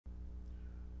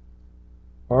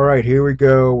All right, here we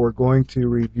go. We're going to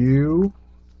review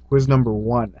quiz number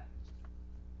 1.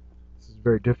 This is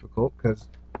very difficult because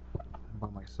I'm by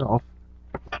myself.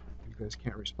 You guys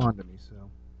can't respond to me, so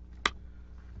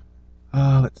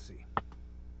let's see.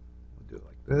 We'll do it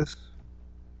like this.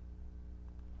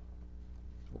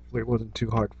 Hopefully it wasn't too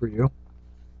hard for you.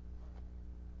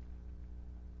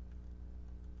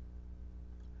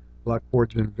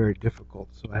 Blackboard's been very difficult,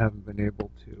 so I haven't been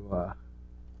able to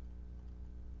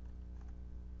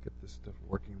get this stuff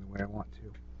working the way I want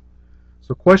to.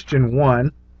 So question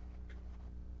 1,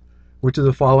 which of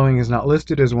the following is not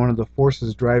listed as one of the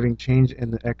forces driving change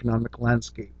in the economic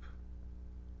landscape?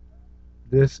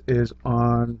 This is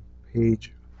on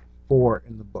page 4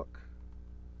 in the book.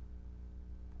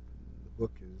 The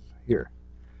book is here.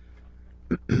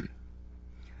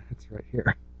 It's right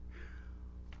here.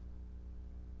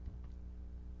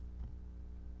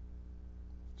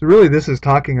 So really this is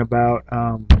talking about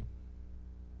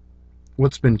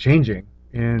what's been changing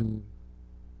in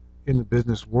the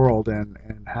business world and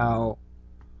how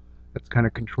that's kind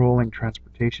of controlling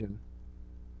transportation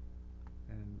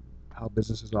and how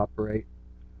businesses operate.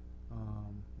 Go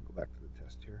back to the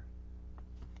test here.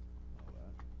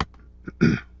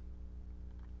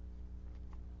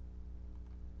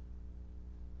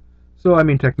 So I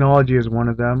mean, technology is one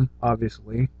of them,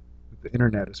 obviously, with the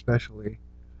internet especially.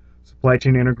 Supply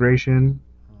chain integration,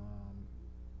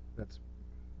 that's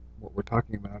what we're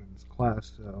talking about in this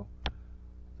class, so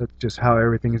that's just how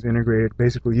everything is integrated,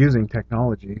 basically using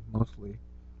technology mostly.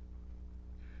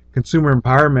 Consumer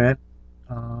empowerment,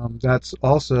 that's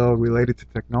also related to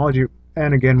technology,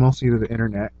 and again mostly to the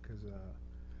internet, because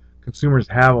consumers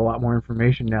have a lot more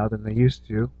information now than they used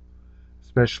to,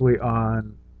 especially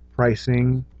on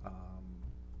pricing,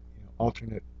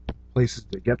 alternate places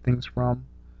to get things from.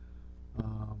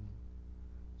 So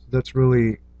that's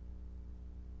really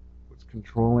what's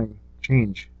controlling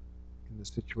change in this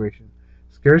situation.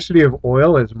 Scarcity of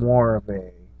oil is more of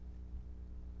a,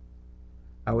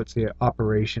 I would say,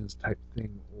 operations type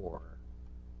thing, or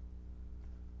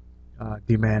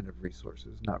demand of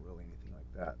resources, not really anything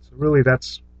like that. So really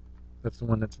that's the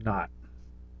one that's not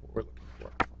what we're looking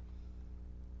for.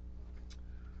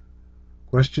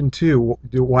 Question 2,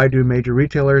 why do major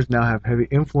retailers now have heavy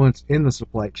influence in the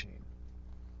supply chain?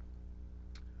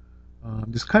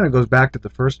 This kind of goes back to the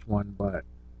first one, but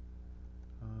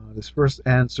this first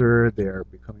answer, they're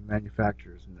becoming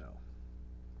manufacturers, no.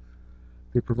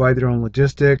 They provide their own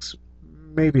logistics,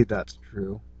 maybe that's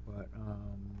true, but I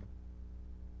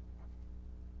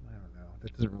don't know.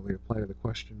 That doesn't really apply to the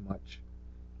question much.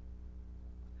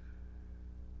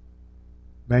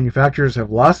 Manufacturers have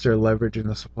lost their leverage in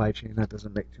the supply chain. That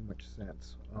doesn't make too much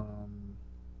sense.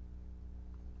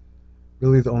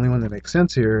 Really, the only one that makes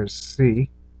sense here is C,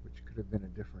 which could have been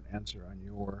a different answer on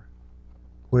your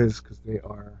quiz because they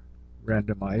are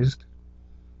randomized.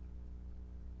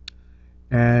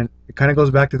 And it kind of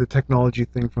goes back to the technology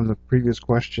thing from the previous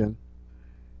question,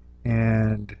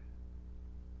 and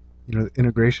the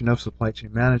integration of supply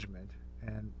chain management.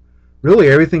 And really,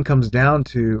 everything comes down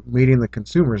to meeting the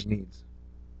consumer's needs.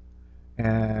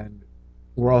 And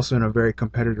we're also in a very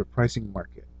competitive pricing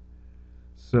market.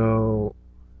 So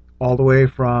all the way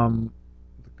from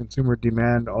the consumer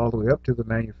demand all the way up to the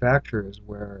manufacturers,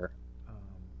 where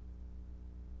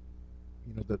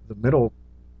the middle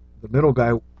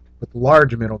guy, with the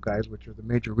large middle guys, which are the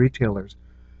major retailers,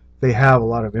 they have a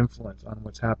lot of influence on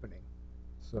what's happening.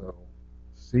 So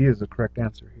C is the correct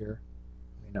answer here.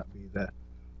 May not be the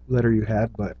letter you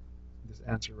had, but this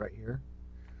answer right here.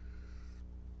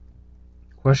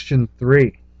 Question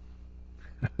 3.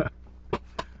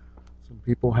 Some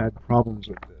people had problems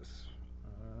with this.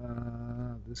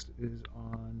 This is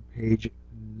on page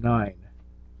 9.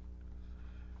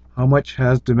 How much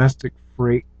has domestic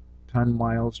freight ton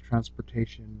miles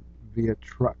transportation via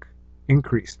truck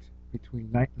increased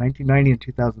between 1990 and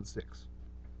 2006?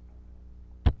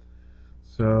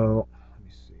 So, let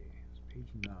me see. It's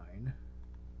page 9.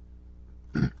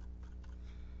 This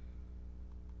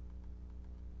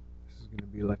is going to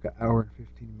be like an hour and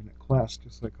 15-minute class,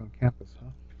 just like on campus,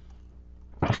 huh?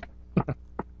 Let me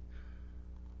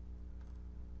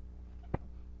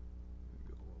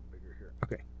go a little bigger here.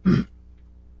 Okay.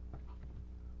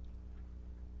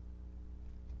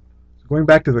 So going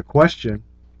back to the question,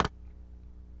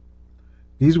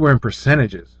 these were in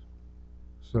percentages.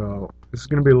 So this is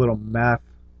going to be a little math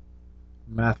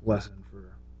lesson for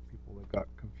people that got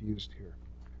confused here.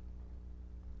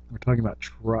 We're talking about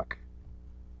truck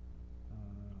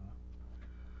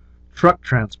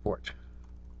transport.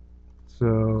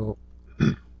 So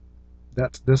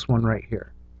that's this one right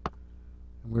here.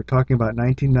 And we're talking about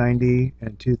 1990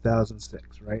 and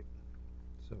 2006, right?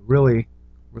 So really,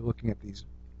 we're looking at these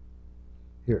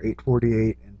here,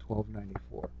 848 and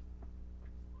 1294.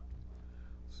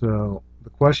 So the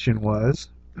question was,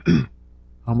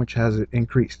 how much has it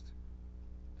increased?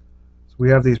 So we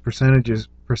have these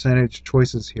percentage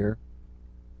choices here.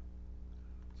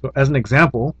 So as an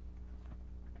example,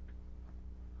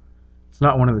 it's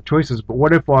not one of the choices, but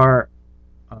what if our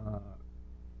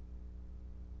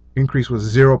increase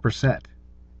was 0%?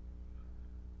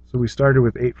 So we started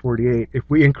with 848. If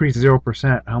we increase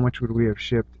 0%, how much would we have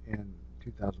shipped in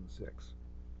 2006?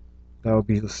 That would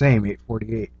be the same,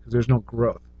 848, because there's no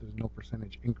growth. There's no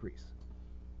percentage increase.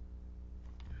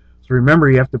 So remember,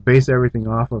 you have to base everything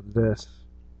off of this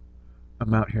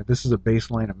amount here. This is a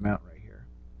baseline amount right here.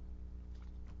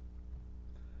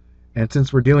 And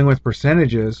since we're dealing with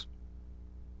percentages,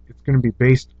 it's going to be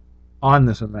based on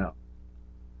this amount.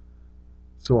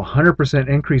 So a 100%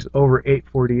 increase over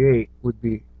 848 would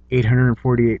be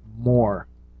 848 more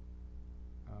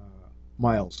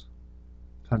miles,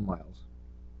 ton miles,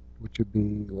 which would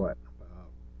be what, about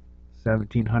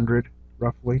 1,700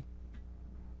 roughly,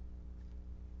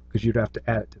 because you'd have to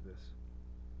add it to this.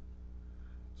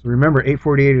 So remember,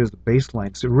 848 is the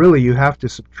baseline. So really, you have to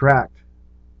subtract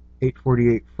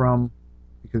 848 from,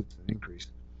 because it's an increase,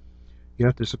 you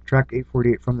have to subtract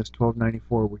 848 from this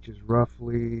 1294, which is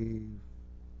roughly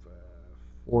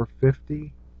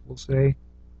 450, we'll say.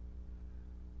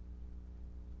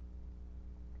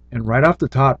 And right off the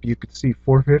top, you could see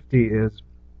 450 is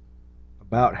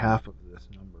about half of this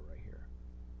number right here.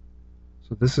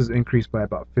 So this is increased by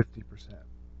about 50%.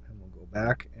 And we'll go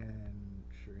back, and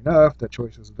sure enough, that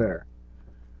choice is there.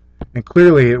 And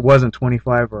clearly, it wasn't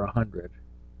 25 or 100.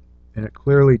 And it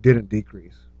clearly didn't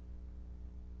decrease.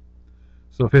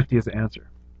 So 50 is the answer.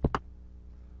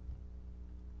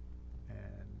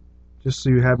 And just so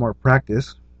you have more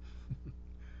practice,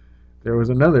 there was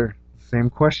another same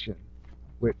question,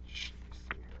 which,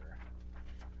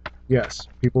 yes,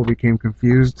 people became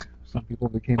confused. Some people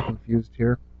became confused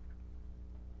here.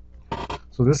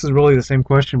 So this is really the same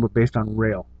question, but based on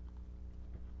rail.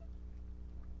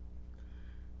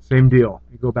 Same deal.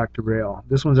 You go back to rail.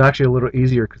 This one's actually a little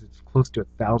easier because it's close to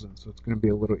 1,000, so it's going to be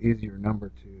a little easier number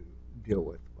to deal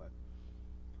with. But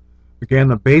again,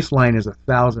 the baseline is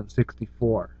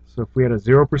 1,064. So if we had a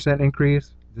 0%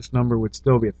 increase, this number would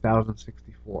still be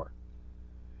 1,064.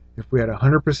 If we had a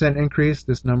 100% increase,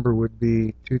 this number would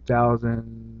be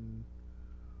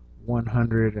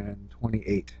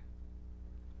 2,128.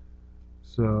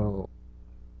 So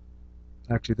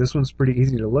actually, this one's pretty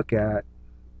easy to look at.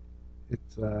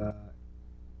 It's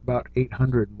about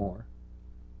 800 more.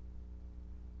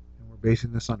 And we're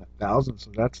basing this on 1,000,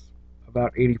 so that's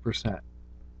about 80%.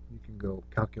 You can go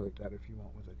calculate that if you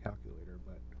want with a calculator,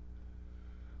 but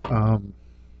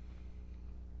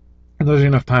and there's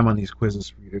enough time on these quizzes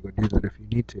for you to go do that if you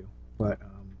need to. But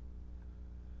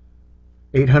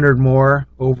 800 more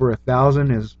over 1,000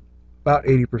 is about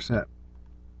 80%.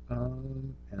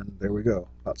 And there we go,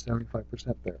 about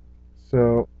 75% there.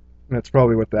 So that's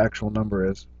probably what the actual number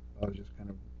is. I was just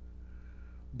kind of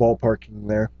ballparking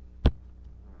there.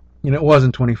 And it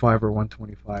wasn't 25 or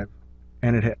 125,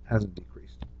 and it hasn't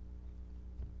decreased.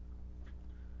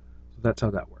 So that's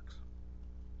how that works.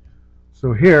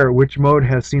 So here, which mode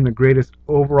has seen the greatest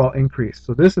overall increase?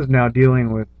 So this is now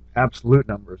dealing with absolute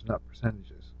numbers, not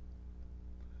percentages.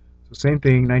 So same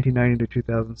thing, 1990 to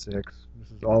 2006. This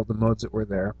is all the modes that were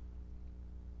there.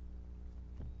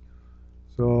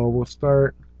 So we'll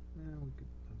start.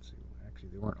 Let's see. Actually,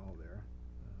 they weren't all there.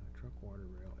 Truck, water,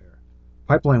 rail, air.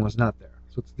 Pipeline was not there.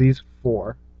 So it's these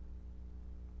four.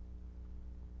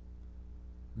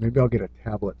 Maybe I'll get a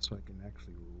tablet so I can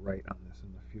actually write on this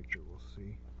in the future. We'll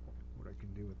see what I can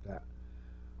do with that.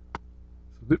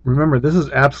 So remember, this is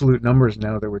absolute numbers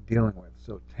now that we're dealing with.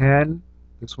 So 10,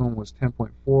 this one was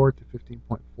 10.4 to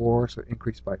 15.4, so it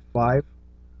increased by 5.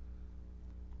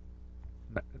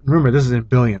 Remember, this is in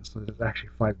billions, so there's actually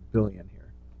 5 billion here.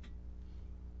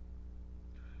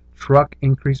 Truck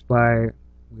increased by,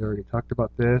 we already talked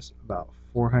about this, about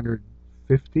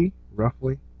 450,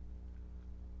 roughly.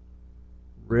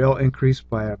 Rail increased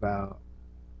by about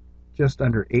just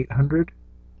under 800,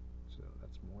 so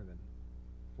that's more than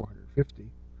 450.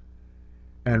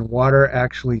 And water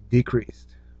actually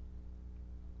decreased,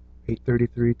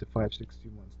 833 to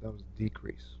 561, so that was a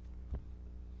decrease.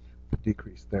 A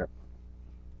decrease there.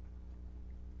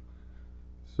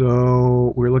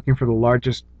 So we're looking for the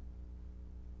largest,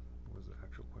 what was the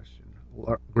actual question?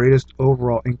 Greatest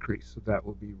overall increase, so that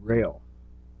will be rail.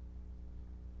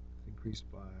 Increased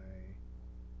by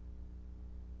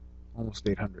almost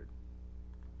 800.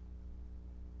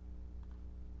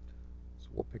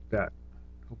 we'll pick that.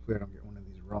 Hopefully I don't get one of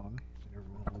these wrong, and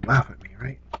everyone will laugh at me,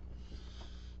 right?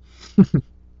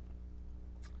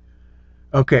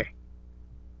 Okay,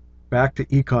 back to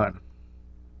econ.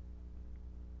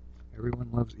 Everyone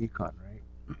loves econ,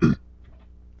 right?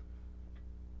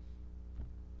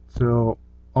 So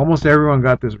almost everyone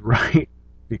got this right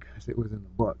because it was in the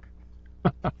book.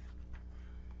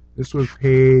 This was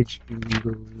page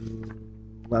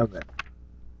 11.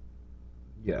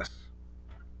 Yes.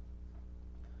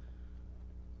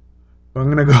 But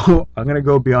I'm gonna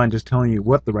go beyond just telling you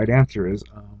what the right answer is.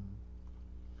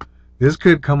 This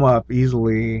could come up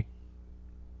easily,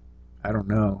 I don't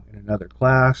know, in another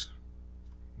class,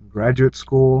 in graduate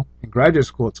school. In graduate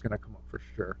school, it's going to come up for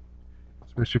sure,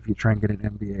 especially if you try and get an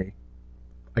MBA.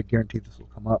 I guarantee this will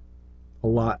come up a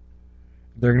lot.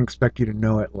 They're going to expect you to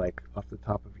know it like off the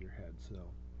top of your head. So,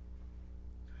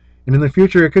 and in the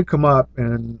future, it could come up,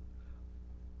 and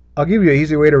I'll give you an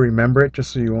easy way to remember it, just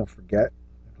so you won't forget.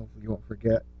 And hopefully, you won't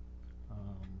forget.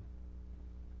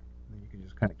 And you can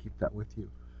just kind of keep that with you.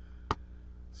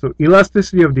 So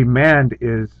elasticity of demand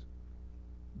is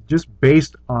just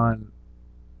based on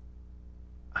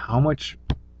how much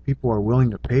people are willing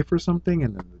to pay for something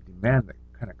and then the demand that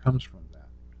kind of comes from that.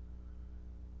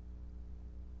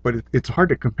 But it's hard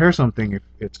to compare something if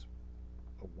it's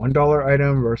a $1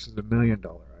 item versus a $1 million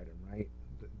item, right?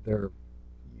 You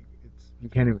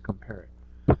can't even compare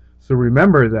it. So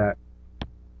remember that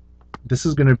this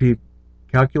is going to be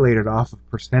calculated off of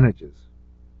percentages.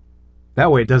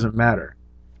 That way it doesn't matter.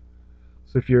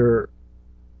 So if you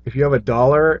have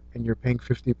 $1 and you're paying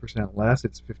 50% less,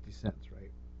 it's 50 cents, right?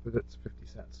 So that's 50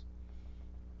 cents.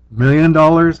 $1 million,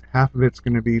 half of it's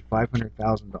going to be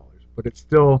 $500,000, but it's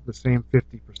still the same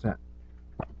 50%.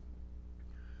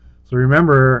 So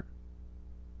remember,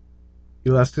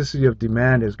 elasticity of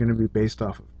demand is going to be based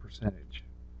off of percentage,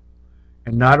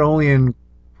 and not only in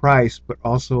price, but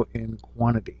also in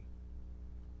quantity.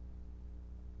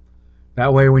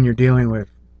 That way, when you're dealing with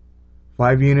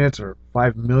 5 units or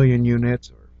 5 million units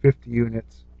or 50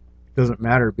 units, it doesn't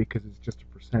matter because it's just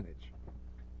a percentage.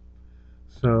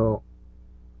 So,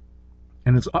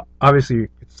 and it's obviously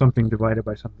it's something divided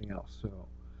by something else. So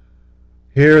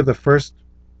here the first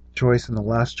choice and the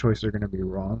last choice are going to be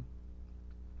wrong.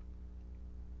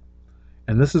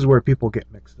 And this is where people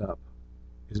get mixed up.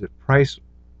 Is it price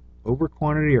over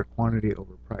quantity or quantity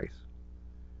over price?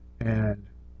 And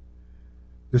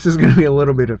this is going to be a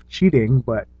little bit of cheating,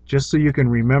 but just so you can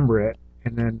remember it,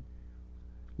 and then,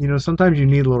 you know, sometimes you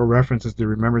need little references to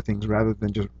remember things rather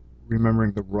than just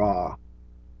remembering the raw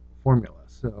formula.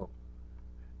 So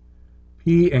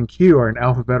P and Q are in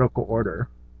alphabetical order,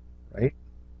 right?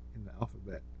 In the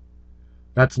alphabet.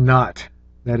 That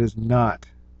is not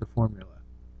the formula.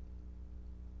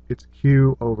 It's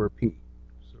Q over P.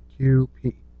 So QP.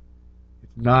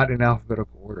 It's not in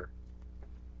alphabetical order.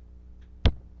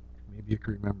 Maybe you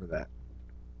can remember that.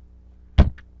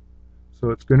 So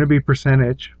it's going to be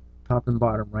percentage, top and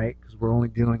bottom, right? Because we're only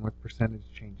dealing with percentage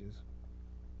changes.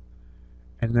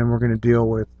 And then we're going to deal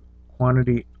with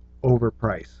quantity over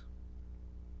price.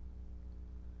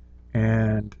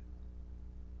 And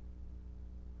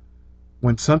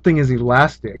when something is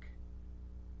elastic,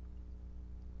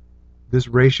 this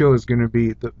ratio is going to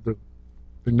be, the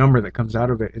number that comes out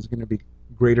of it is going to be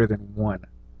greater than 1.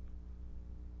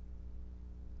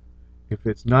 If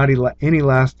it's not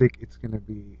inelastic, it's going to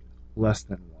be less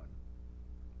than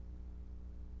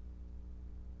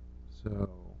 1. So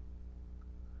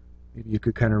maybe you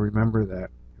could kind of remember that if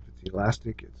it's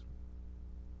elastic, it's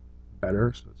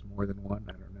better, so it's more than 1.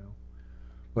 I don't know.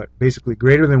 But basically,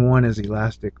 greater than 1 is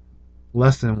elastic,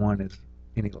 less than 1 is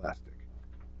inelastic.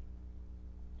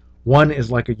 1 is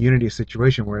like a unity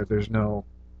situation where there's no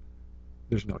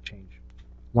change.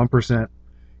 1%.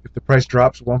 If the price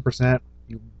drops 1%,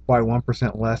 you buy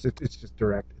 1% less. It's just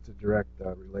direct. It's a direct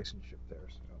relationship there.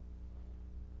 So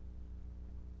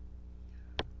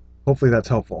hopefully that's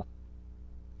helpful.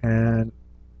 And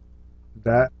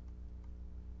that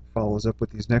follows up with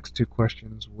these next two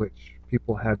questions, which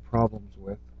people had problems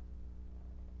with.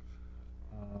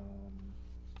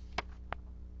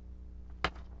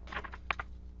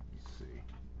 Let's see.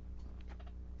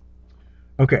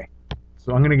 Okay,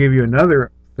 so I'm going to give you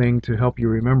another thing to help you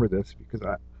remember this, because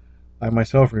I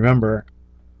myself remember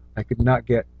I could not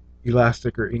get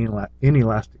elastic or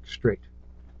inelastic straight.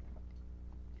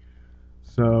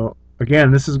 So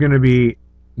again, this is going to be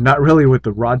not really with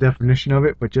the raw definition of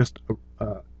it, but just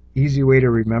a easy way to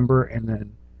remember, and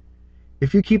then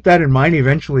if you keep that in mind,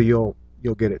 eventually you'll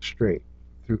get it straight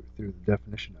through the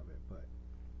definition of it. But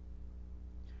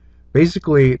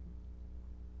basically,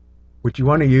 what you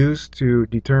want to use to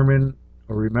determine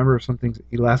or remember if something's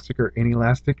elastic or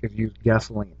inelastic, is use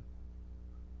gasoline.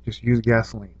 Just use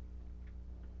gasoline,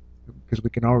 because we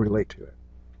can all relate to it.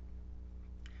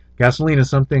 Gasoline is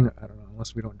something, I don't know,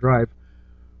 unless we don't drive,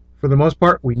 for the most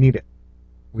part, we need it.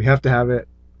 We have to have it.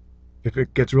 If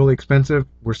it gets really expensive,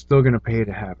 we're still going to pay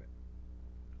to have it.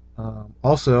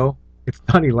 Also, it's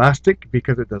not elastic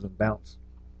because it doesn't bounce.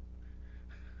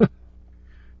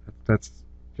 That's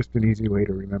just an easy way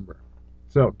to remember.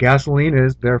 So gasoline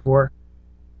is therefore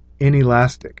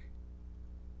inelastic.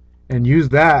 And use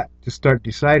that to start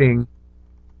deciding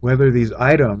whether these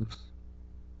items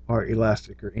are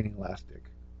elastic or inelastic.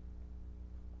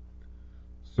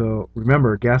 So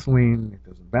remember, gasoline, it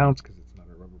doesn't bounce because it's not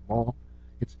a rubber ball.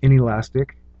 It's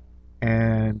inelastic.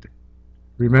 And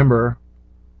remember,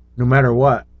 no matter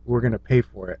what, we're going to pay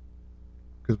for it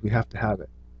because we have to have it.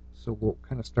 So we'll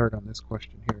kind of start on this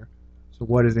question here. So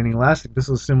what is inelastic? This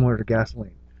is similar to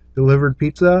gasoline. Delivered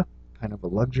pizza, kind of a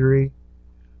luxury.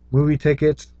 Movie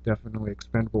tickets, definitely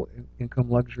expendable income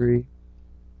luxury.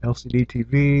 LCD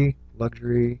TV,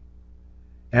 luxury.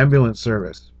 Ambulance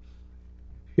service.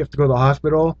 If you have to go to the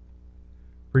hospital,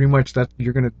 pretty much that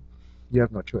you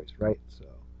have no choice, right? So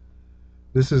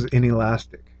this is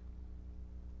inelastic.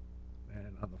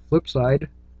 And on the flip side,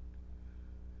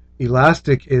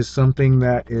 elastic is something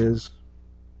that is,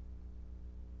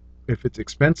 if it's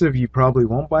expensive, you probably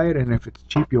won't buy it, and if it's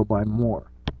cheap, you'll buy more.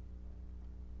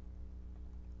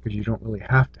 Because you don't really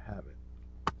have to have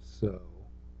it. So,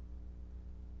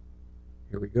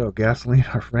 here we go. Gasoline,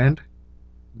 our friend?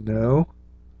 No.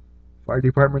 Fire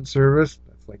department service,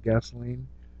 that's like gasoline.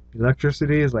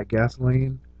 Electricity is like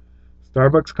gasoline.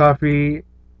 Starbucks coffee,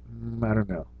 I don't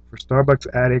know. For Starbucks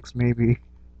addicts, maybe.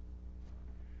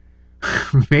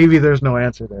 Maybe there's no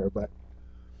answer there, but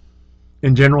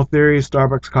in general theory,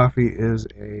 Starbucks coffee is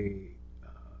a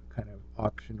kind of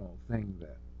optional thing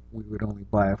that we would only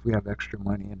buy if we have extra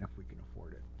money and if we can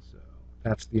afford it. So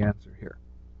that's the answer here.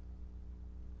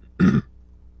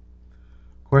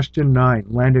 Question 9,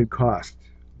 landed cost.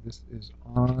 This is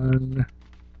on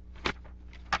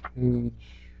page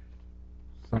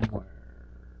somewhere,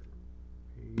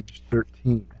 page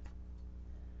 13.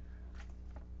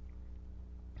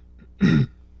 Page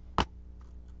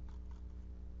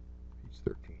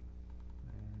 13.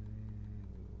 And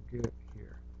we'll get it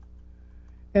here.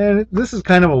 And this is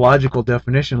kind of a logical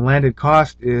definition. Landed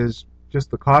cost is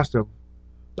just the cost of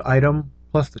the item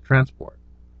plus the transport.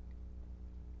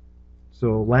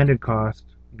 So landed cost,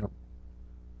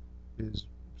 is,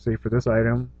 say for this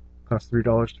item, costs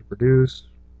 $3 to produce,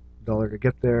 $1 to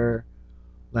get there.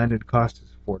 Landed cost is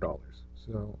 $4.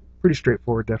 So pretty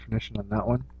straightforward definition on that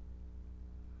one.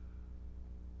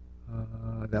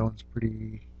 That one's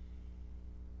pretty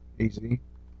easy.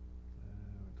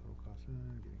 Total cost.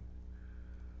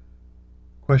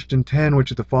 Question 10,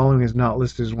 which of the following is not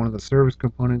listed as one of the service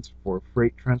components for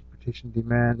freight transportation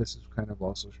demand? This is kind of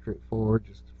also straightforward,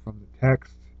 just from the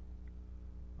text.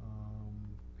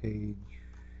 Page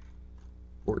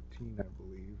 14, I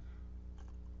believe.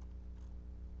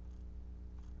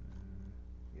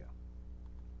 Yeah.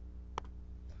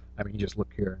 I mean, you just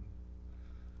look here and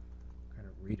kind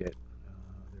of read it.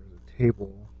 There's a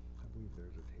table. I believe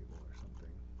there's a table or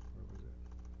something. Where was it?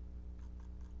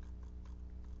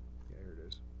 Yeah, here it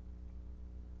is.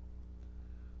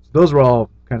 So those were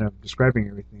all kind of describing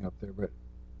everything up there, but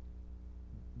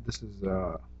this is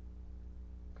kind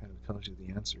of tells you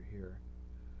the answer here.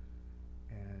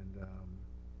 And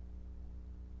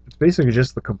it's basically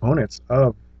just the components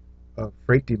of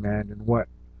freight demand and what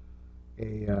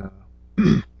a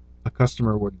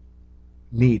customer would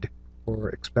need or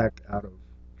expect out of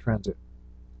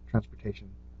transportation.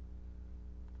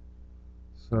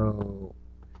 So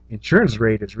insurance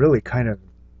rate is really kind of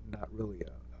not really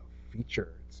a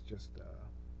feature. It's just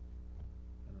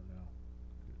I don't know.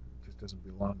 It just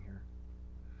doesn't belong here.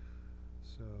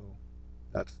 So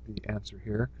that's the answer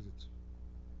here,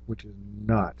 which is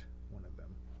not one of them.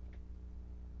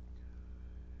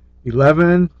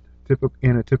 11,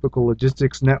 in a typical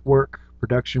logistics network,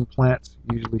 production plants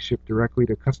usually ship directly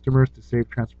to customers to save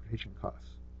transportation costs.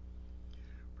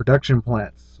 Production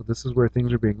plants, so this is where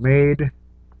things are being made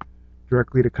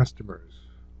directly to customers.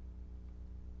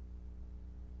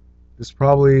 This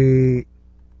probably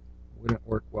wouldn't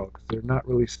work well because they're not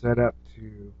really set up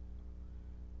to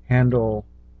handle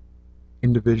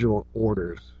individual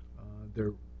orders.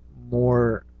 They're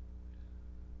more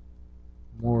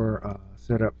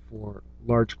set up for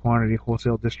large quantity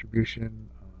wholesale distribution.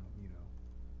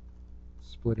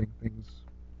 Splitting things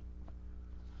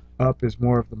up is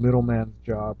more of the middleman's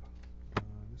job.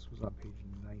 This was on page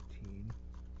 19.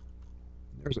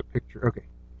 There's a picture. Okay.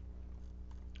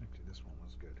 Actually, this one was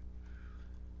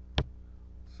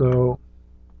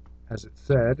as it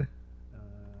said,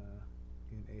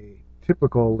 in a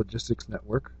typical logistics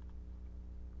network,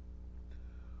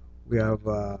 we have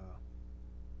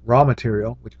raw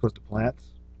material, which goes to plants.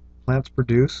 Plants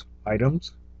produce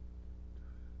items.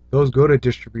 Those go to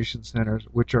distribution centers,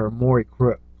 which are more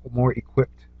equipped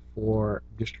for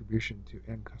distribution to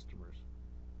end customers.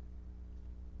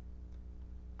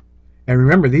 And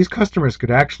remember, these customers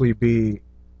could actually be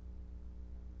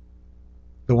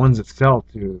the ones that sell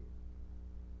to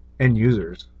end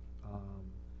users.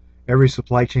 Every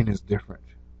supply chain is different,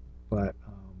 but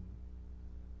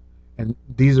and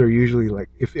these are usually like,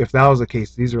 if that was the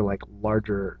case, these are like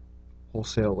larger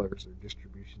wholesalers or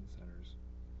distribution centers.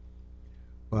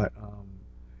 But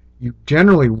you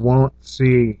generally won't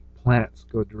see plants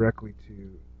go directly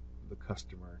to the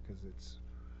customer because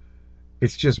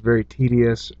it's just very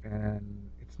tedious and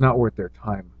it's not worth their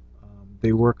time.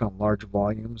 They work on large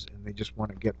volumes and they just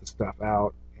want to get the stuff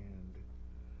out and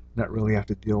not really have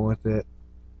to deal with it.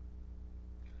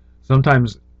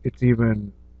 Sometimes it's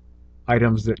even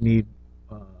items that need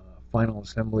final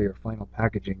assembly or final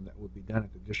packaging that would be done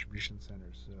at the distribution center.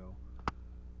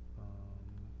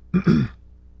 So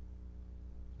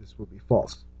this would be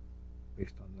false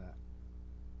based on that.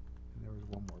 And there was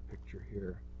one more picture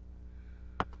here.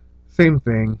 Same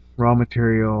thing, raw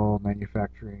material,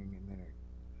 manufacturing, and then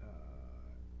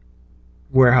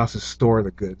warehouses store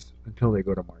the goods until they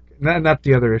go to market. And that's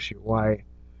the other issue, why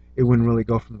it wouldn't really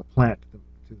go from the plant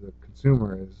to the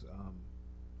consumer is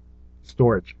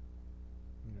storage.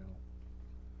 You know,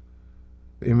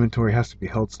 the inventory has to be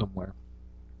held somewhere.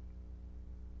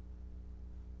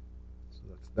 So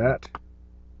that's that.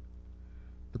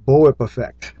 The bullwhip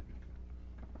effect.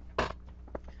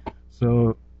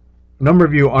 So a number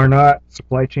of you are not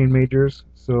supply chain majors,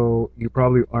 so you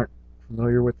probably aren't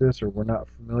familiar with this, or were not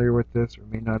familiar with this, or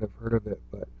may not have heard of it,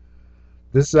 but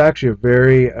this is actually a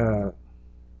very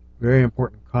very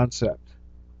important concept.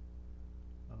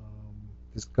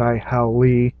 This guy Hal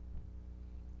Lee,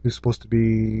 who's supposed to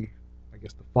be, I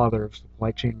guess, the father of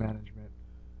supply chain management,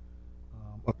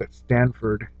 up at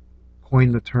Stanford,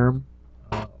 coined the term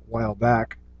a while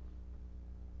back.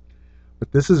 But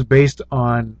this is based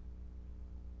on,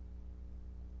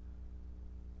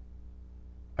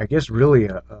 I guess, really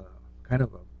a kind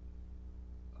of a,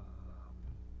 I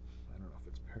don't know if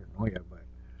it's paranoia, but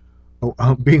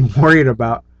being worried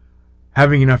about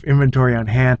having enough inventory on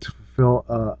hand to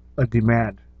fulfill a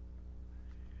demand.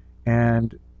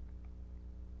 And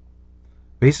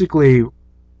basically,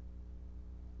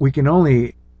 we can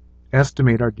only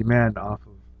estimate our demand off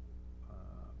of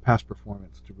past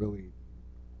performance to really,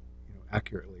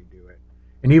 accurately do it.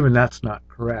 And even that's not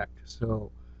correct.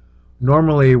 So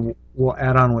normally we'll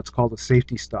add on what's called a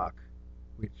safety stock,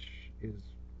 which is,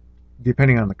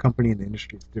 depending on the company and the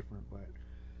industry, it's different, but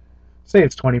say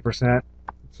it's 20%.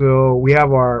 So we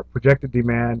have our projected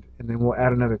demand, and then we'll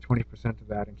add another 20% to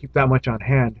that and keep that much on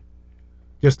hand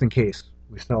just in case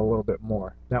we sell a little bit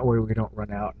more. That way we don't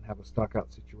run out and have a stock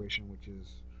out situation, which is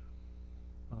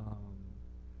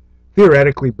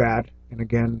theoretically bad. And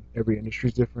again, every industry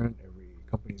is different, every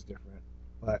company is different,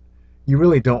 but you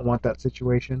really don't want that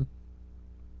situation.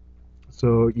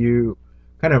 So you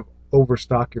kind of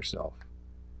overstock yourself,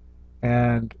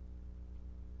 and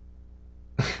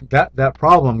that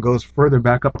problem goes further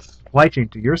back up the supply chain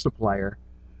to your supplier,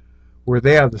 where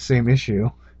they have the same issue,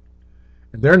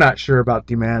 and they're not sure about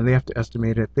demand. They have to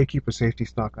estimate it. They keep a safety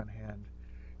stock on hand,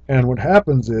 and what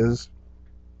happens is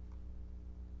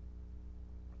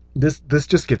this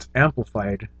just gets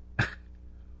amplified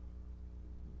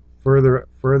further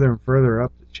and further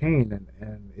up the chain,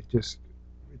 and it's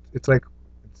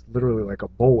literally like a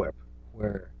bullwhip,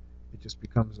 where it just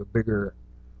becomes a bigger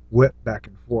whip back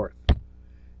and forth.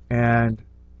 And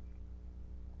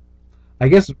I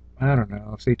guess, I don't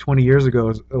know, say 20 years ago, it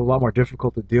was a lot more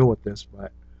difficult to deal with this,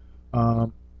 but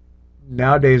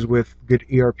nowadays with good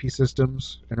ERP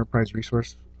systems, enterprise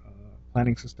resource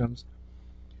planning systems,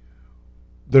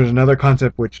 there's another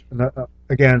concept which,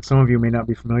 again, some of you may not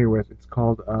be familiar with. It's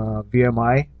called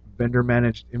VMI, Vendor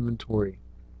Managed Inventory.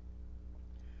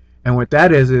 And what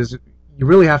that is you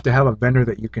really have to have a vendor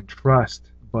that you can trust,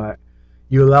 but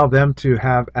you allow them to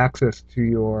have access to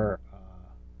your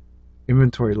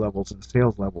inventory levels and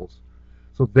sales levels,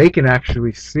 so they can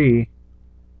actually see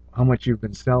how much you've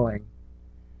been selling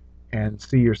and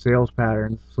see your sales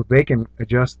patterns, so they can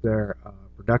adjust their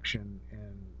production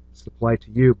and supply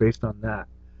to you based on that.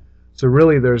 So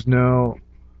really, there's no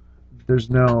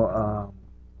kind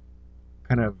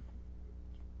of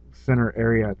center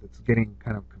area that's getting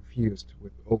kind of confused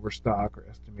with overstock or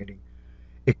estimating.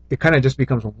 It kind of just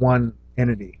becomes one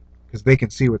entity because they can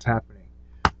see what's happening.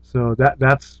 So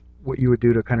that's what you would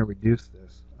do to kind of reduce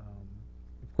this.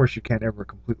 Of course, you can't ever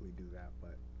completely do that,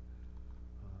 but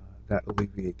that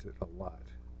alleviates it a lot.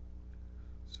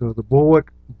 So the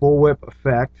bullwhip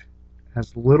effect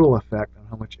has little effect on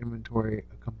how much inventory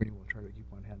a company will try to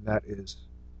keep on hand. That should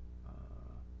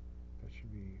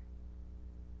be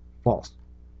false,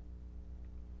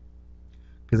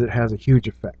 because it has a huge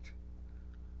effect.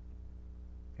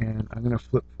 And I'm going to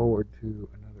flip forward to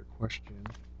another question.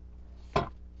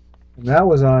 And that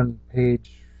was on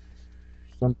page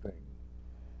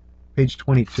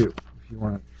 22, if you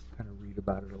want to kind of read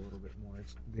about it a little bit more.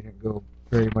 They didn't go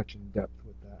very much in depth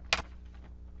with that.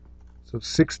 So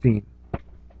 16.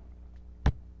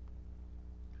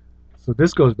 So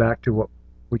this goes back to what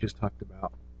we just talked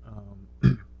about.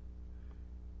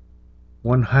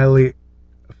 One highly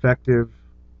effective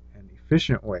and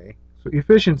efficient way. So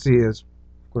efficiency is,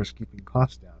 of course, keeping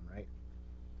costs down, right?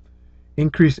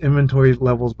 Increase inventory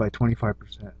levels by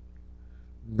 25%.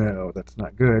 No, that's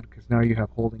not good, because now you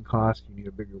have holding costs. You need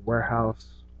a bigger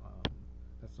warehouse.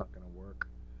 That's not going to work.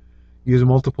 Use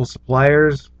multiple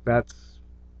suppliers. That's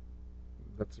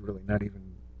really not even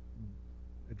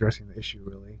addressing the issue,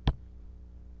 really.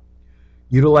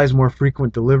 Utilize more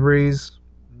frequent deliveries.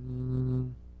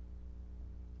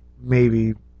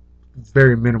 Maybe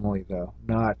very minimally, though.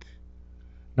 Not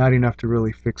enough to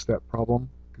really fix that problem,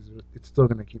 because it's still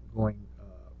going to keep going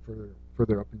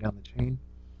further up and down the chain.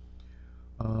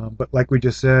 But like we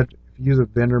just said, if you use a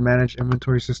vendor-managed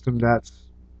inventory system, that's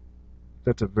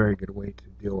a very good way to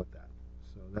deal with that.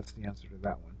 So that's the answer to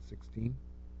that one, 16.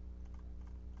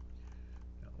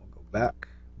 Now we'll go back.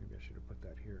 Maybe I should have put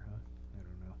that here, huh?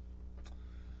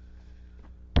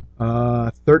 I don't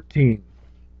know. 13.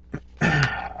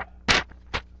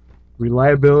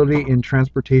 Reliability in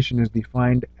transportation is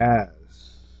defined as.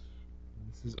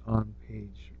 This is on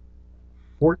page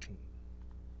 14.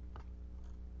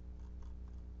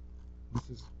 This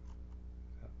is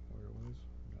where it was?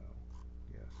 No.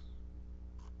 Yes.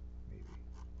 Maybe.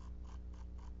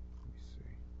 Let me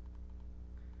see.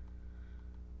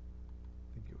 I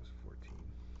think it was 14.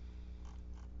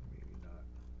 Maybe not. I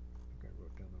think I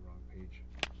wrote down the wrong page.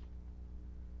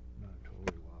 No, I'm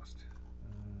totally lost.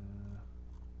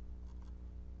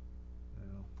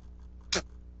 No.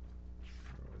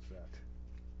 Where was that?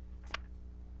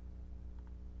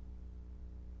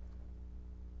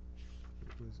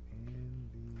 It was in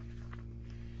the...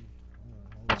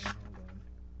 Hold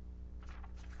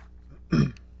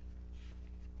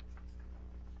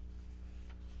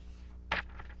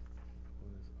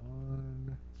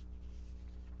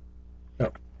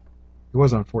on. It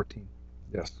was on 14.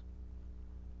 Yes.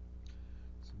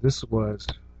 So this was...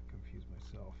 I confused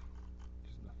myself.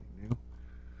 Which is nothing new.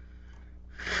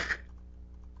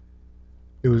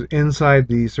 It was inside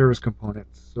the service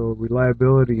components. So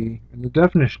reliability, and the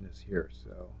definition is here.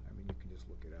 So, I mean, you can just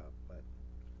look it up. But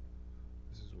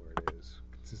this is where it is.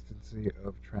 Consistency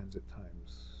of transit times.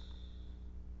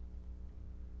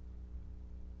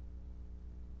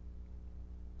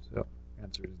 So,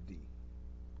 answer is D.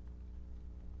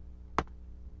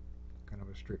 Kind of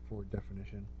a straightforward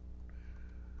definition.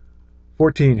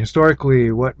 14.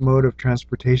 Historically, what mode of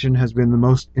transportation has been the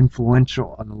most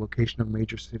influential on the location of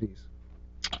major cities?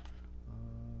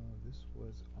 This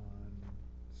was on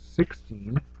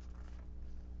 16.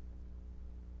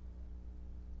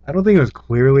 I don't think it was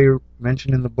clearly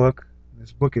mentioned in the book.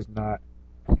 This book is not...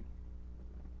 I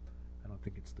don't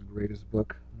think it's the greatest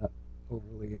book. I'm not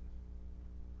overly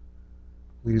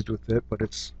pleased with it, but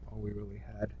it's all we really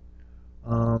had.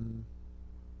 So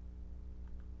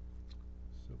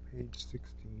page 16.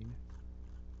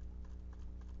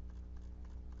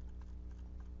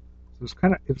 So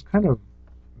it's kind of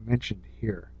mentioned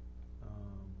here.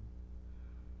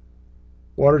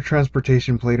 Water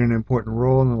transportation played an important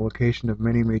role in the location of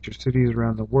many major cities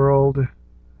around the world.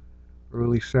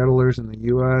 Early settlers in the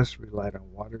U.S. relied on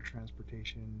water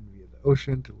transportation via the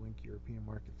ocean to link European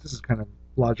markets. This is kind of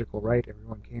logical, right?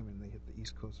 Everyone came and they hit the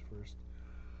East Coast first.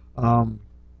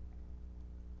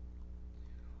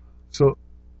 So,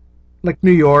 like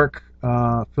New York,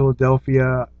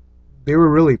 Philadelphia, they were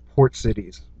really port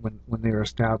cities when they were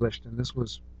established, and this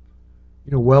was,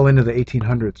 well into the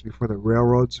 1800s, before the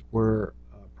railroads were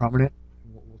prominent.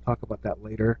 We'll talk about that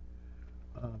later.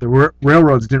 The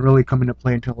railroads didn't really come into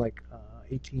play until like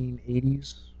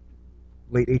 1880s,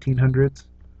 late 1800s.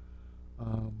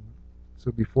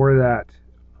 So before that,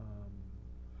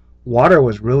 water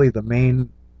was really the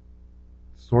main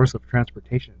source of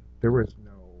transportation. There was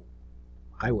no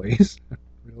highways,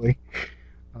 really.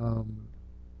 The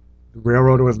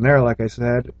railroad wasn't there, like I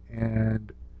said,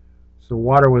 and so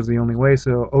water was the only way.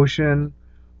 So ocean,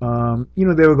 You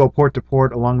know, they would go port to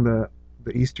port along the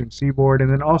eastern seaboard,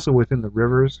 and then also within the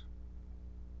rivers.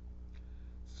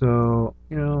 So,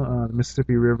 you know, the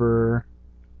Mississippi River,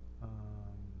 um,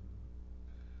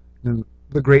 then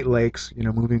the Great Lakes, you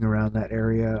know, moving around that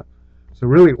area. So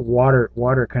really,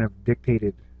 water kind of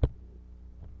dictated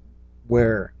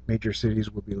where major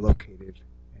cities would be located.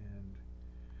 And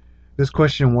this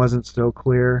question wasn't so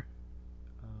clear.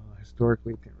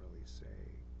 Historically, can't really say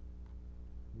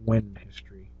when in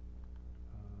history.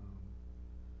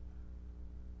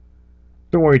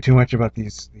 Don't worry too much about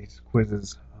these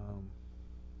quizzes.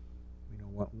 You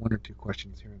know, one or two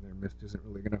questions here and there missed isn't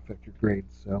really going to affect your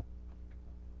grades. So,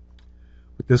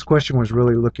 but this question was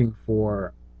really looking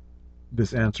for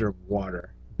this answer of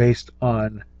water based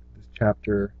on this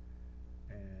chapter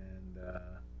and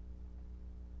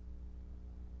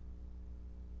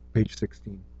page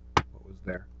 16. What was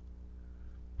there?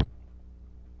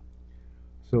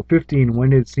 So 15, when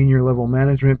did senior level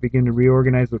management begin to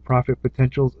reorganize the profit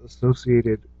potentials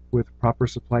associated with proper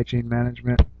supply chain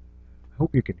management? I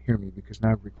hope you can hear me because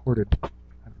now I've recorded, I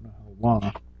don't know how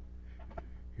long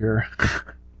here.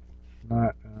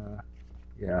 Not,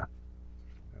 yeah,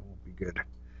 that won't be good.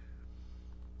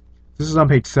 This is on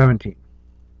page 17.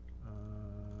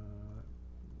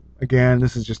 Again,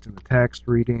 this is just in the text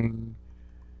reading,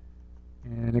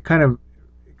 and it kind of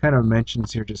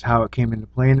mentions here just how it came into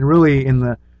play. And really, in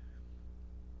the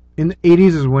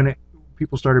 80s is when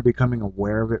people started becoming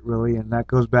aware of it, really, and that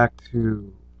goes back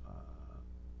to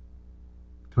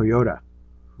Toyota,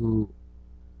 who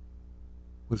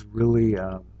was really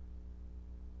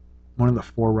one of the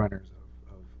forerunners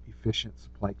of efficient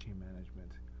supply chain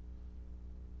management.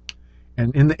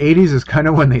 And in the 80s is kind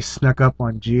of when they snuck up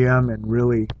on GM and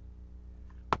really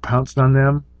pounced on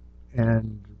them,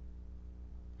 and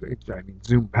I mean,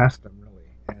 zoomed past them, really.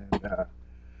 And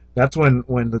that's when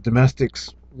the domestic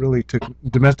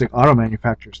auto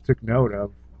manufacturers took note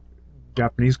of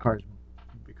Japanese cars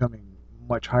becoming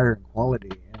much higher in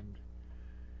quality. And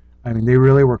I mean, they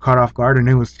really were caught off guard, and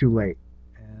it was too late.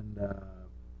 And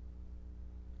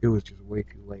it was just way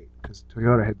too late, because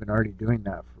Toyota had been already doing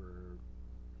that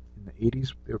in the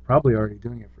 80s. They were probably already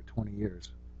doing it for 20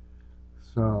 years.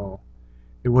 So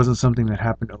it wasn't something that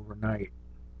happened overnight.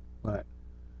 But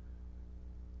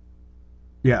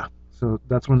yeah, so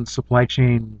that's when the supply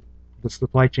chain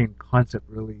concept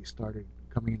really started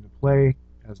coming into play,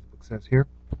 as the book says here.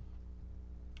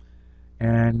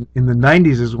 And in the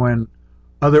 90s is when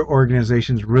other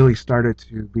organizations really started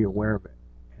to be aware of it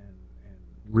and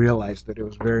realized that it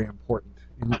was very important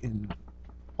in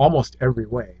almost every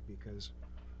way, because,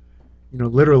 you know,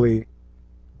 literally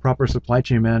proper supply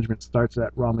chain management starts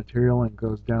at raw material and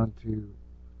goes down to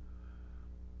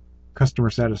customer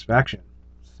satisfaction.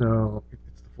 So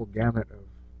it's the full gamut of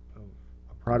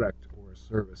a product or a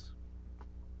service.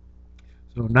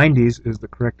 So 90s is the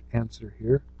correct answer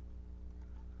here.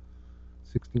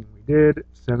 16 we did.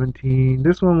 17.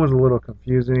 This one was a little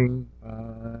confusing.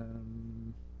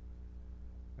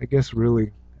 I guess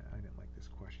really I didn't like this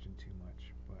question too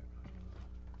much, but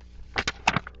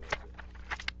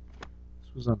this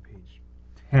was on page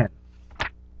 10.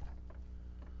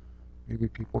 Maybe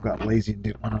people got lazy and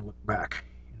didn't want to look back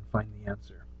and find the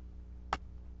answer. So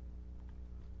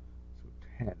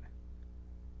 10. Go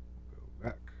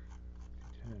back to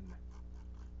 10.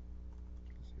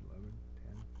 11,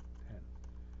 10, 10.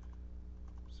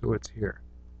 So it's here.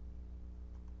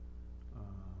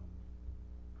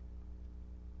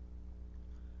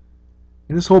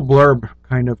 And this whole blurb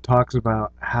kind of talks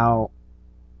about how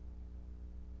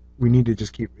we need to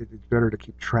just it's better to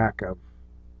keep track of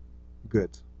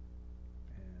goods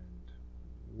and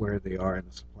where they are in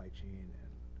the supply chain,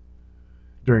 and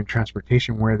during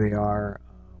transportation where they are,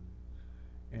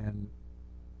 and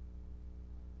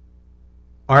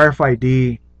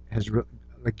RFID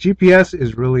like GPS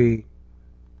is really,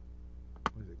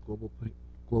 what is it,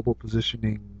 global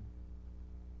positioning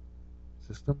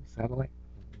system, satellite,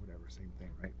 whatever, same thing,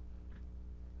 right?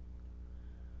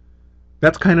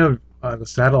 That's kind of the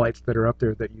satellites that are up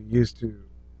there that you use to,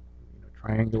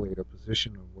 triangulate a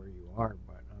position of where you are,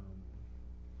 but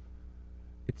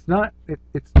it's not.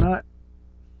 It's not.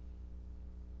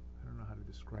 I don't know how to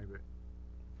describe it.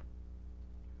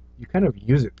 You kind of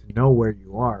use it to know where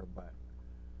you are, but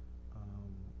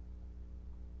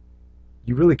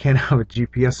you really can't have a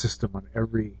GPS system on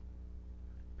every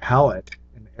pallet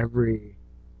and every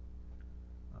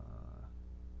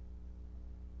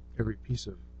piece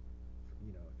of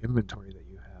inventory that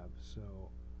you have. So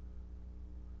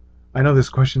I know this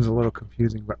question is a little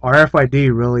confusing, but RFID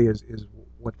really is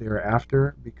what they were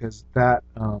after, because that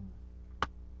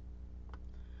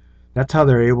That's how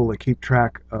they're able to keep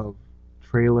track of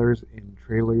trailers in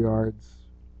trailer yards,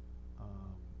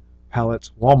 um,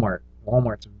 pallets.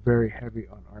 Walmart's very heavy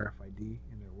on RFID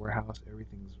in their warehouse.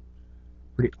 Everything's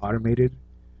pretty automated.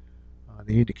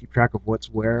 They need to keep track of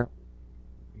what's where,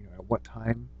 at what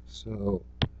time. So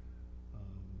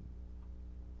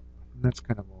that's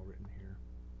kind of all written here.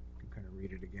 You can kind of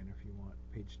read it again if you want,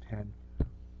 page 10.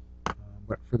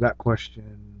 But for that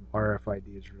question,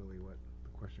 RFID is really what the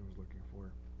question was looking for.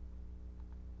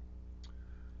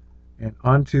 And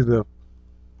on to the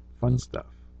fun stuff,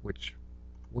 which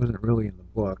wasn't really in the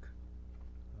book.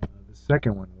 The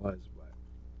second one was, but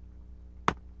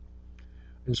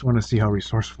I just want to see how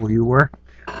resourceful you were.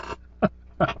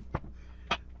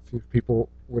 See if people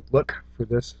would look for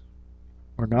this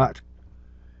or not.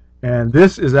 And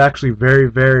this is actually very,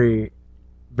 very,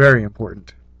 very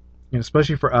important, and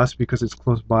especially for us because it's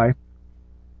close by.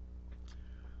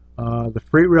 The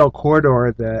freight rail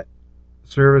corridor that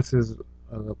services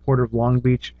the port of Long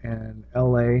Beach and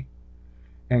LA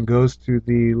and goes to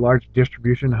the large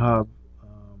distribution hub,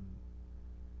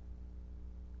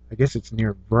 I guess it's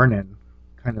near Vernon,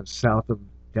 kind of south of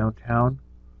downtown.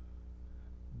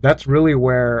 That's really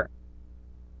where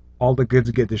all the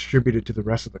goods get distributed to the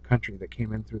rest of the country that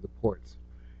came in through the ports.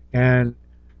 And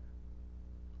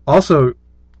also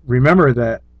remember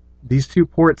that these two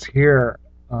ports here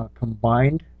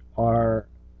combined are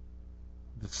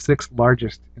the 6th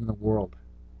largest in the world.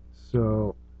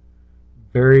 So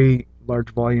very large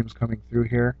volumes coming through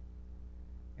here.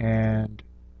 And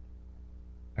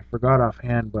I forgot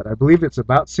offhand, but I believe it's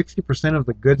about 60% of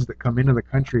the goods that come into the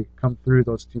country come through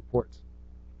those two ports.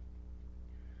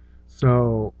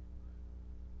 So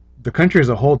the country as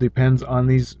a whole depends on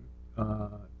these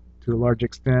to a large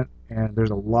extent, and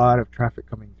there's a lot of traffic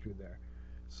coming through there.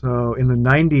 So in the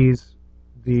 90s,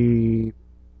 the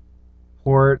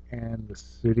port and the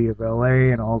city of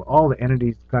LA and all the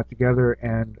entities got together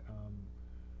and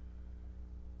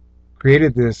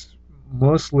created this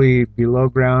mostly below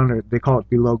ground, or they call it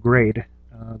below grade,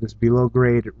 this below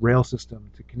grade rail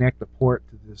system to connect the port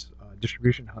to this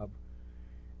distribution hub.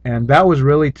 And that was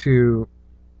really to,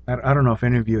 I don't know if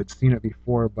any of you had seen it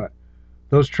before, but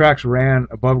those tracks ran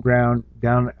above ground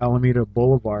down Alameda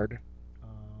Boulevard.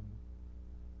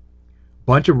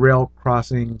 Bunch of rail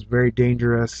crossings, very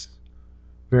dangerous,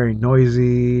 very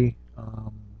noisy,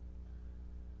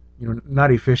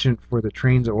 not efficient for the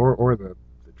trains or the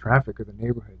traffic or the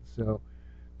neighborhood. So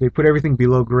they put everything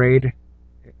below grade,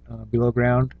 below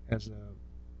ground as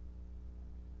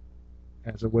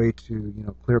a way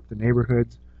to clear up the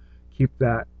neighborhoods, keep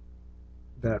that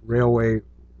railway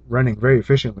running very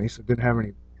efficiently, so it didn't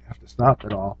have to stop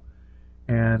at all.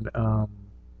 And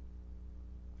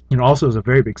also is a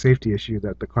very big safety issue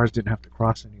that the cars didn't have to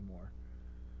cross anymore.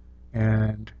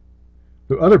 And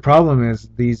the other problem is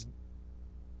this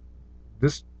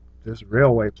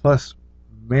railway plus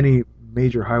many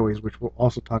major highways, which we'll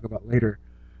also talk about later,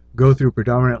 go through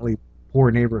predominantly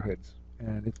poor neighborhoods,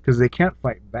 and it's because they can't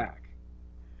fight back.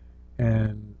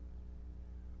 And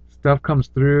stuff comes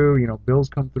through, bills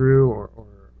come through, or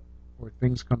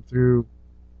things come through,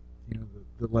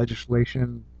 the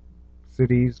legislation,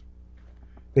 cities,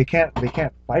 they can't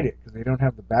fight it because they don't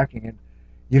have the backing. And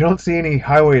you don't see any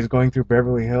highways going through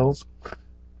Beverly Hills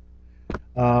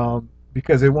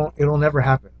because it'll never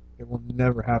happen. It will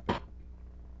never happen.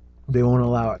 They won't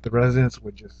allow it. The residents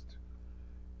would just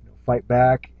fight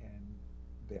back, and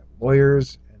they have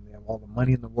lawyers and they have all the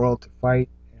money in the world to fight,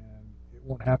 and it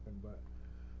won't happen. But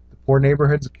the poor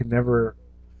neighborhoods can never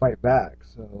fight back,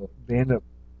 so they end up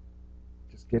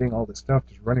just getting all this stuff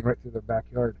just running right through their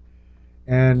backyard.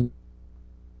 And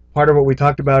part of what we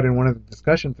talked about in one of the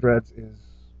discussion threads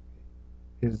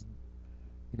is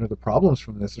the problems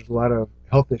from this. There's a lot of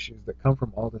health issues that come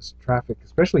from all this traffic,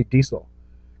 especially diesel,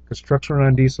 because trucks run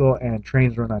on diesel and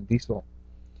trains run on diesel,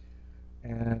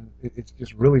 and it's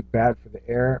just really bad for the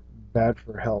air, bad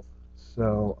for health.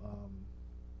 So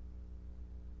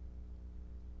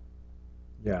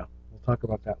yeah, we'll talk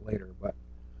about that later. But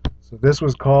so this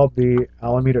was called the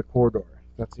Alameda Corridor.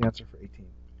 That's the answer for 18.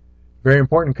 Very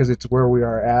important because it's where we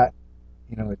are at.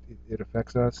 It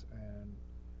affects us, and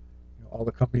all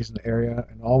the companies in the area,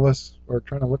 and all of us are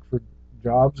trying to look for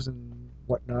jobs and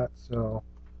whatnot. So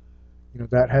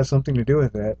that has something to do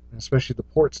with it, and especially the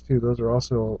ports too. Those are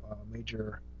also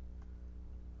major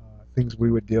things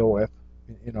we would deal with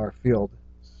in our field.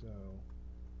 So,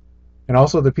 and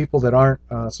also the people that aren't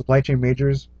supply chain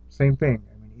majors, same thing.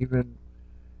 I mean, even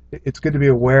it's good to be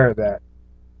aware that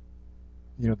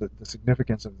the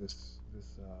significance of this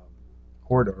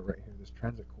corridor right here, this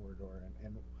transit corridor,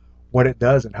 and what it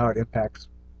does and how it impacts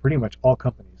pretty much all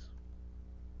companies.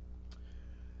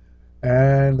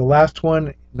 And the last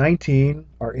one, 19,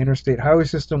 our interstate highway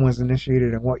system was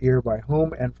initiated in what year, by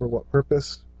whom, and for what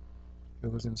purpose?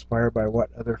 It was inspired by what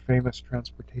other famous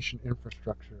transportation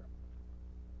infrastructure?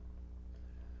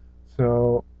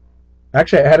 So,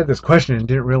 actually, I added this question and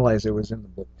didn't realize it was in the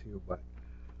book too, but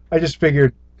I just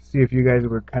figured to see if you guys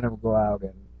would kind of go out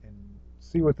and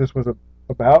see what this was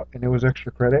about, and it was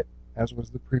extra credit, as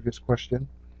was the previous question.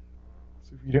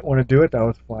 So if you didn't want to do it, that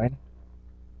was fine.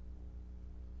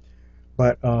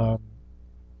 But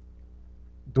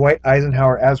Dwight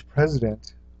Eisenhower, as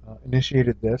president,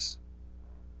 initiated this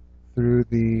through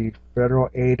the Federal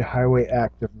Aid Highway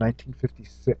Act of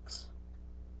 1956.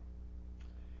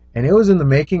 And it was in the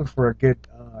making for a good,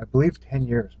 I believe, 10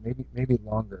 years, maybe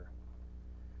longer.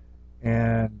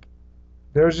 And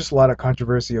there was just a lot of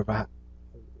controversy about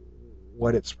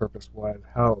what its purpose was,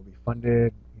 how it would be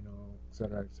funded, et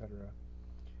cetera, et cetera.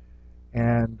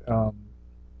 And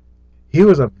he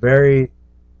was a very,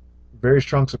 very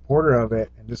strong supporter of it,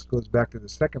 and this goes back to the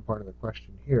second part of the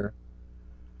question here,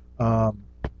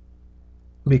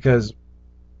 because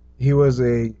he was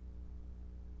a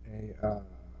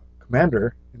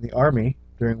commander in the army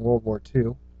during World War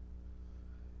II,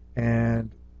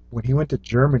 and when he went to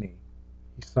Germany,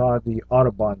 he saw the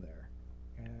Autobahn there,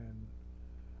 and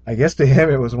I guess to him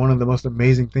it was one of the most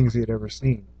amazing things he had ever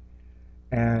seen.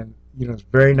 And it's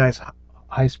very nice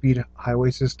high-speed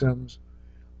highway systems.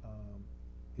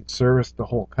 It serviced the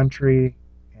whole country,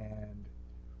 and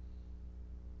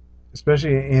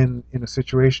especially in a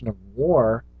situation of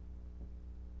war,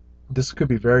 this could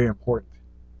be very important.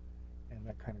 And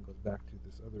that kind of goes back to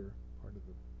this other part of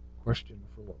the question,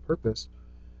 for what purpose.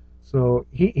 So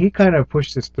he kind of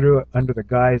pushed this through under the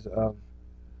guise of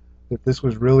that this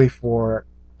was really for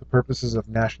the purposes of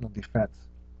national defense.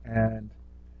 And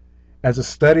as a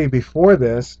study before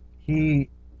this,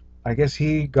 I guess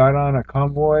he got on a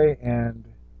convoy and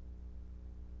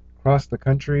crossed the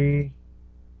country.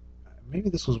 Maybe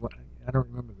this was what, I don't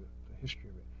remember the history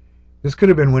of it. This could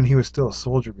have been when he was still a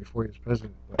soldier before he was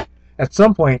president. But at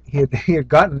some point, he had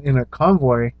gotten in a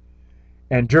convoy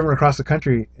and driven across the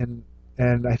country, and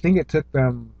I think it took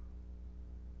them,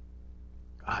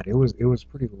 God, it was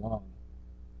pretty long,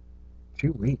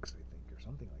 2 weeks, I think, or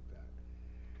something like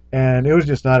that. And it was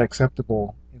just not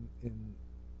acceptable in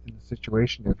the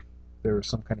situation if there was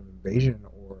some kind of invasion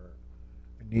or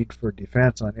a need for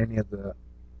defense on any of the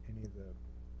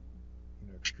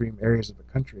extreme areas of the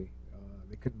country.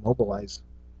 They couldn't mobilize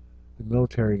the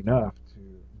military enough to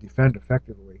defend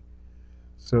effectively.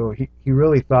 So he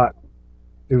really thought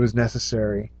it was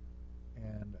necessary,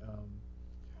 and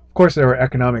of course there were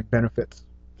economic benefits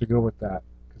to go with that,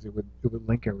 because it would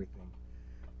link everything,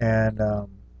 and of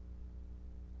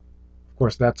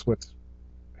course that's what's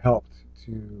helped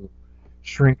to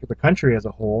shrink the country as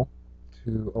a whole,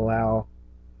 to allow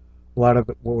a lot of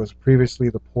what was previously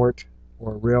the port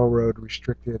or railroad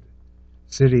restricted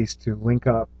cities to link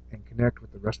up and connect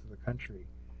with the rest of the country.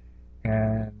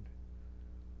 And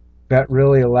that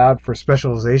really allowed for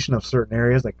specialization of certain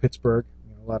areas like Pittsburgh,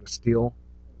 a lot of steel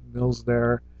mills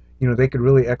there. They could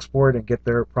really export and get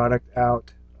their product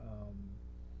out.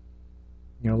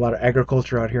 A lot of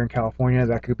agriculture out here in California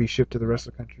that could be shipped to the rest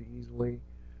of the country easily.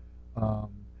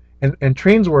 And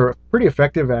trains were pretty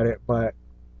effective at it, but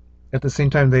at the same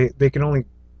time they could only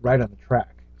ride on the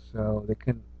track, so they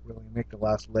couldn't really make the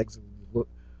last legs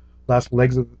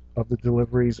of the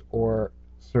deliveries or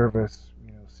service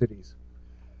cities.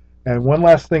 And one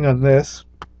last thing on this.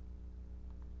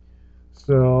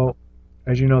 So,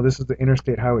 as you know, this is the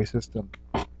interstate highway system.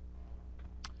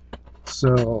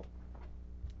 So,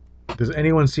 does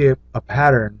anyone see a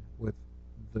pattern with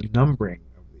the numbering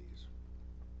of these?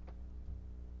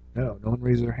 No one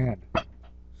raised their hand.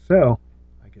 So,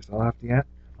 I guess I'll have to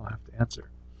answer.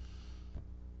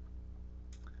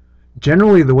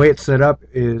 Generally, the way it's set up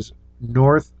is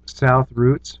north-south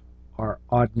routes are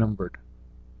odd-numbered.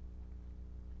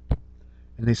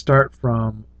 And they start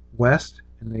from west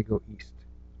and they go east.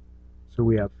 So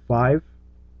we have 5.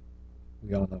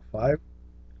 We all know 5.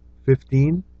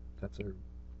 15. That's our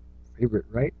favorite,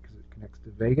 right? Because it connects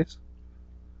to Vegas.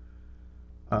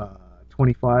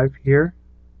 25 here.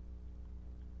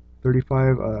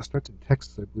 35 starts in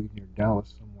Texas, I believe, near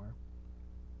Dallas somewhere.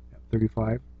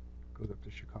 35 goes up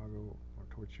to Chicago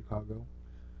or towards Chicago.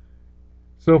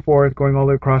 So forth, going all the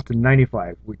way across to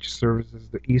 95, which services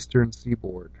the eastern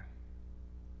seaboard.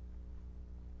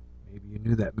 Maybe you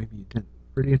knew that, maybe you didn't.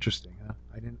 Pretty interesting, huh?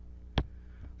 I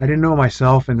didn't know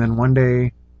myself, and then one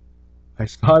day I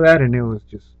saw that, and it was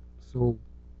just so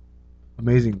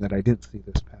amazing that I didn't see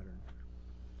this pattern.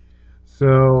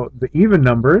 So the even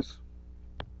numbers,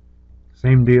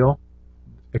 same deal.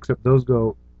 except those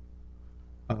go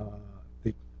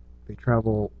they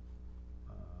travel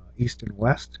east and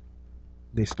west.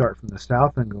 They start from the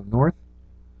south and go north.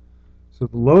 So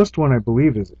the lowest one I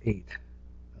believe is 8.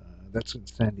 That's in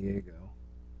San Diego.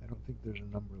 I don't think there's a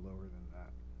number lower than that.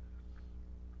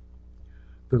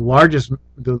 The largest,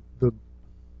 the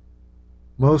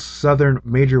most southern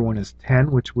major one is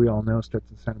 10, which we all know starts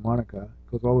in Santa Monica,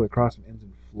 goes all the way across and ends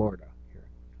in Florida. Here,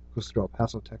 goes through El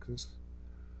Paso, Texas,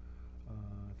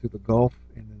 through the Gulf,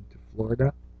 and then to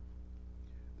Florida.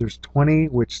 There's 20,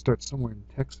 which starts somewhere in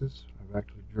Texas. I've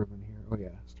actually driven here. Oh yeah,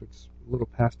 starts a little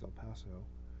past El Paso.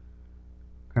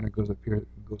 Kind of goes up here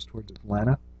and goes towards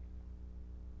Atlanta.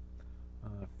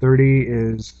 30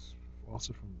 is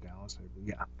also from Dallas. I believe.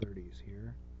 Yeah, 30 is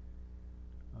here.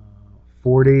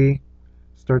 40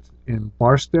 starts in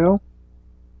Barstow.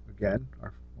 Again,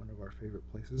 one of our favorite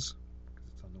places because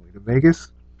it's on the way to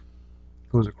Vegas.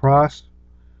 Goes across.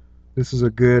 This is a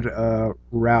good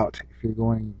route if you're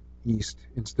going east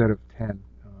instead of 10, and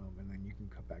then you can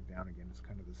cut back down again. It's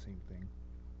kind of the same thing.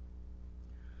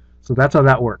 So that's how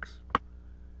that works.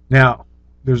 Now,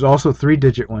 there's also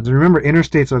 3-digit ones. And remember,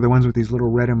 interstates are the ones with these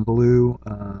little red and blue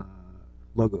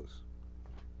logos.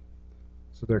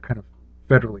 So they're kind of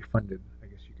federally funded, I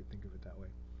guess you could think of it that way.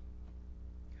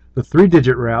 The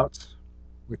 3-digit routes,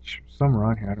 which some are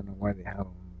on here, I don't know why they have them,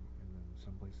 and then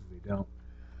some places they don't.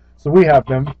 So we have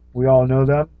them. We all know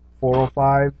them.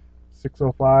 405,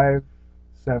 605,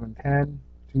 710,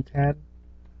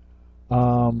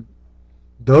 210.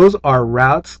 Those are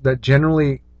routes that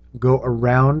generally go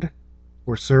around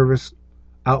or service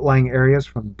outlying areas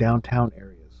from downtown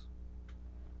areas.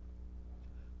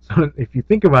 So if you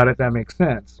think about it, that makes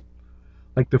sense.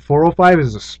 Like the 405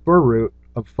 is a spur route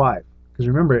of 5. Because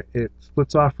remember, it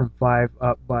splits off from 5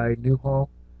 up by Newhall,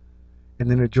 and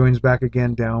then it joins back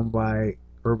again down by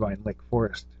Irvine, Lake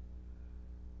Forest.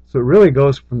 So it really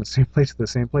goes from the same place to the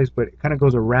same place, but it kind of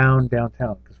goes around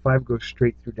downtown, because 5 goes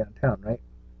straight through downtown, right?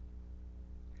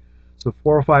 So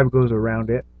 405 goes around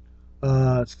it.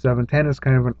 710 is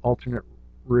kind of an alternate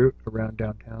route around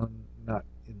downtown, not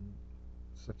in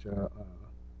such a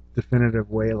definitive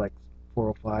way like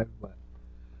 405, but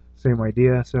same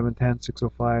idea. 710,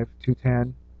 605,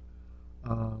 210.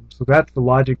 So that's the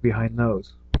logic behind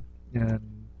those, and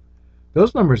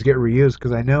those numbers get reused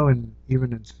because I know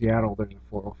even in Seattle there's a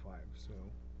 405. So,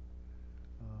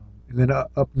 and then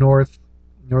up north,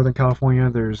 Northern California,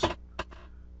 there's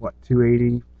what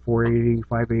 280, 480,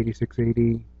 580,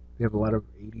 680. They have a lot of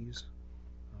 80s.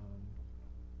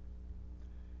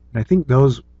 And I think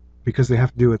those, because they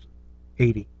have to do with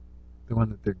 80, the one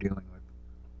that they're dealing with.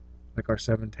 Like our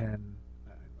 710,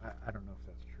 I don't know if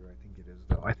that's true. I think it is,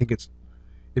 though. I think it's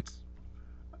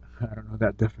I don't know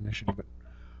that definition, but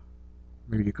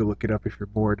maybe you could look it up if you're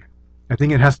bored. I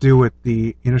think it has to do with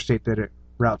the interstate that it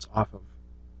routes off of.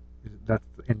 That's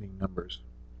the ending numbers.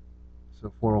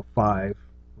 So 405,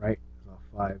 right, is off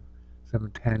 5.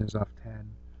 710 is off 10.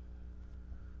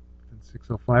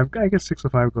 605, I guess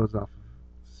 605 goes off of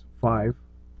 5.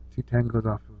 210 goes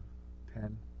off of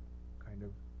 10. Kind of,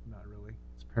 not really.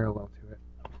 It's parallel to it.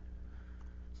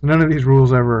 So none of these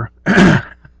rules ever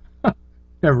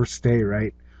stay,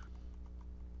 right?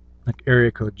 Like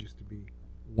area code used to be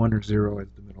 1 or 0 as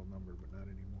the middle number, but not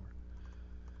anymore.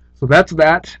 So that's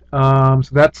that. So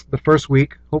that's the first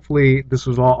week. Hopefully this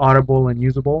was all audible and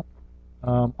usable.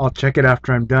 I'll check it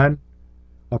after I'm done.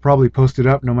 I'll probably post it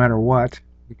up no matter what,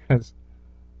 because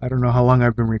I don't know how long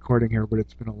I've been recording here, but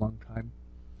it's been a long time.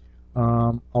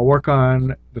 I'll work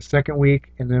on the second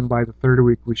week, and then by the third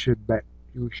week we should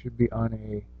be on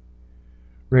a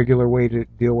regular way to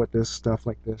deal with this stuff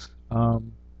like this.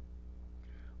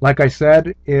 Like I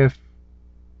said, if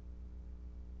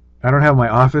I don't have my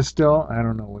office still, I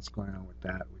don't know what's going on with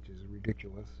that, which is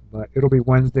ridiculous, but it'll be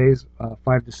Wednesdays,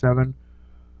 5 to 7.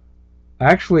 I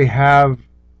actually have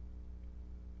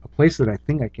a place that I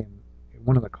think I can, in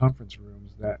one of the conference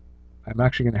rooms, that I'm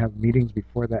actually going to have meetings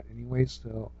before that anyways,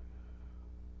 so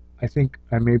I think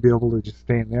I may be able to just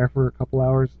stay in there for a couple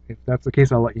hours. If that's the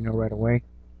case, I'll let you know right away.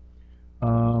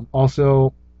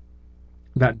 Also,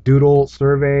 that doodle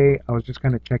survey, I was just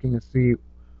kind of checking to see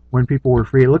when people were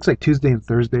free. It looks like Tuesday and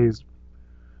Thursday is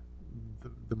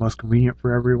the most convenient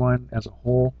for everyone as a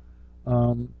whole.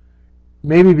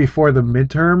 Maybe before the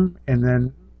midterm, and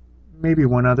then maybe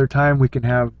one other time we can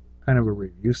have kind of a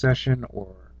review session,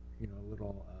 or a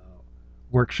little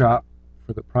workshop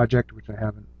for the project, which I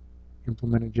haven't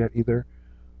implemented yet either.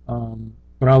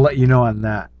 But I'll let you know on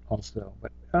that also.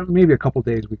 But maybe a couple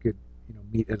days we could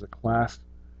meet as a class,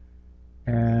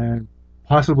 and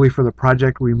possibly for the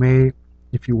project we may,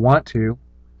 if you want to,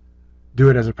 do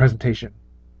it as a presentation,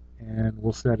 and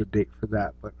we'll set a date for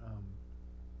that, but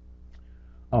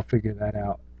I'll figure that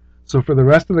out. So for the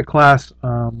rest of the class,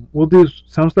 we'll do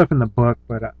some stuff in the book,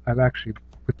 but I've actually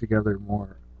put together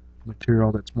more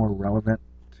material that's more relevant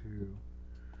to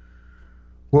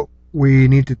what we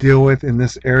need to deal with in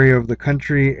this area of the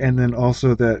country, and then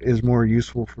also that is more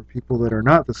useful for people that are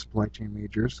not the supply chain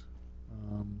majors.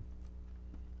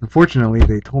 Unfortunately,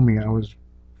 they told me I was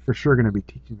for sure going to be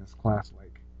teaching this class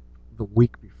like the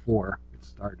week before it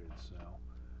started, so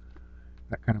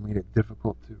that kind of made it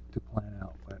difficult to plan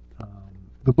out. But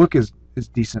the book is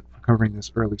decent for covering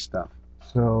this early stuff.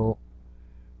 So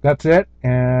that's it,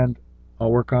 and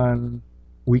I'll work on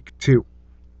week 2.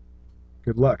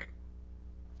 Good luck.